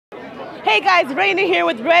Hey guys, Reina here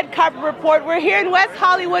with Red Carpet Report. We're here in West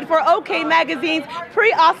Hollywood for OK Magazine's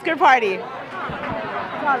pre-Oscar party. Thank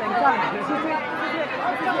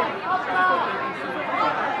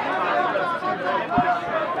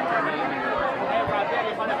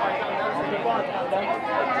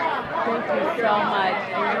you so much.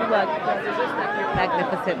 You look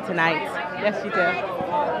magnificent tonight. Yes, you do.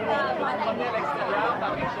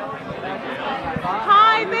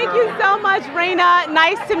 Hi, thank you so much, Reina.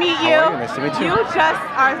 Nice to meet you. How are you? Nice to meet you. You just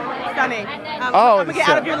are stunning. Oh, get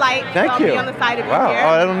out of your light. Thank so you. I'll be on the side of wow. you here. Oh,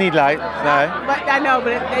 I don't need light. No. But I know,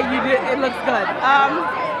 but it looks good.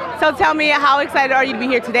 So tell me, how excited are you to be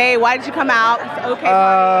here today? Why did you come out? It's OK.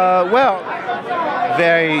 Well,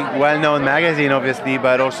 very well-known magazine, obviously,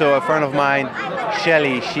 but also a friend of mine,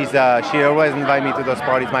 Shelly. She always invites me to those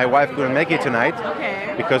parties. My wife couldn't make it tonight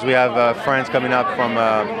because we have friends coming up from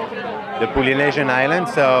the Polynesian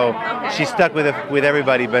islands, so she's stuck with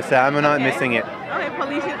everybody. But I'm not missing it. Okay,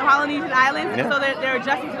 Polynesian islands. Yeah. So they're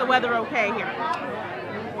adjusting to the weather okay here.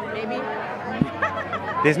 Maybe.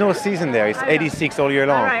 There's no season there. It's 86 all year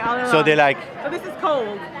long. Right, all year so long. they're like. So this is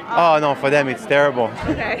cold. Oh no, for them it's terrible.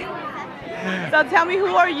 Okay. So tell me,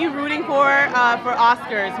 who are you rooting for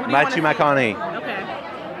Oscars? Who do you Matthew McConaughey. Okay.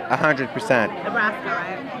 100%. Nebraska,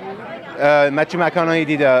 right? Matthew McConaughey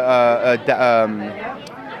did a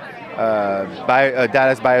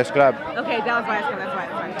Dallas Buyers Club. Okay, Dallas Buyers Club. That's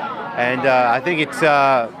right. And I think it's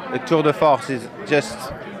the tour de force is just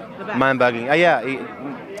mind-boggling.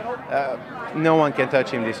 No one can touch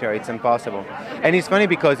him this year. It's impossible. And it's funny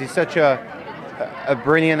because he's such a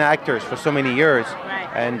brilliant actor for so many years. Right.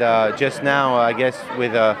 And just now, I guess,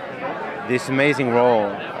 with this amazing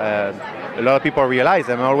role, a lot of people realize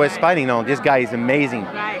I'm always fighting on. This guy is amazing.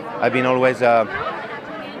 Right. I've been always.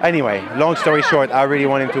 Anyway, long story short, I really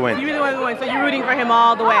want him to win. You really want him to win, so you're rooting for him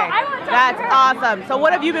all the way. That's awesome. So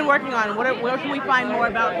what have you been working on? Where can we find more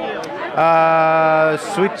about you?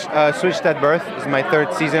 Switched at Birth is my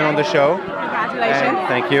 3rd season on the show. Congratulations. And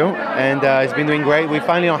thank you. And it's been doing great. We're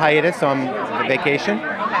finally on hiatus, so I'm on vacation.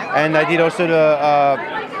 Okay. And I did also the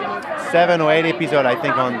 7 or 8 episode, I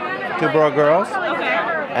think, on Two Broke Girls. Okay.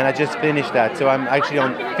 And I just finished that, so I'm actually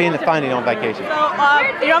finally on vacation.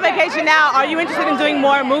 So you're on vacation now. Are you interested in doing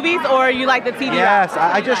more movies, or you like the TV? Yes,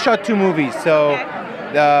 I just shot 2 movies, so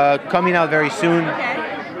coming out very soon. Okay.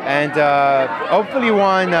 And hopefully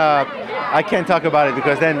one, I can't talk about it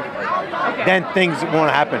because then things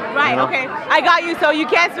won't happen. Right, you know? Okay. I got you, so you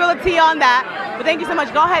can't spill a tea on that. But thank you so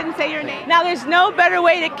much. Go ahead and say your name. Now, there's no better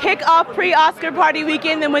way to kick off pre-Oscar party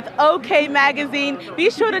weekend than with OK Magazine. Be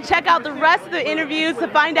sure to check out the rest of the interviews to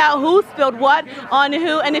find out who spilled what on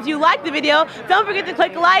who. And if you like the video, don't forget to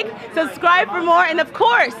click like, subscribe for more, and of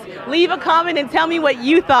course, leave a comment and tell me what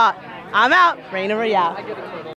you thought. I'm out. Reina Royale.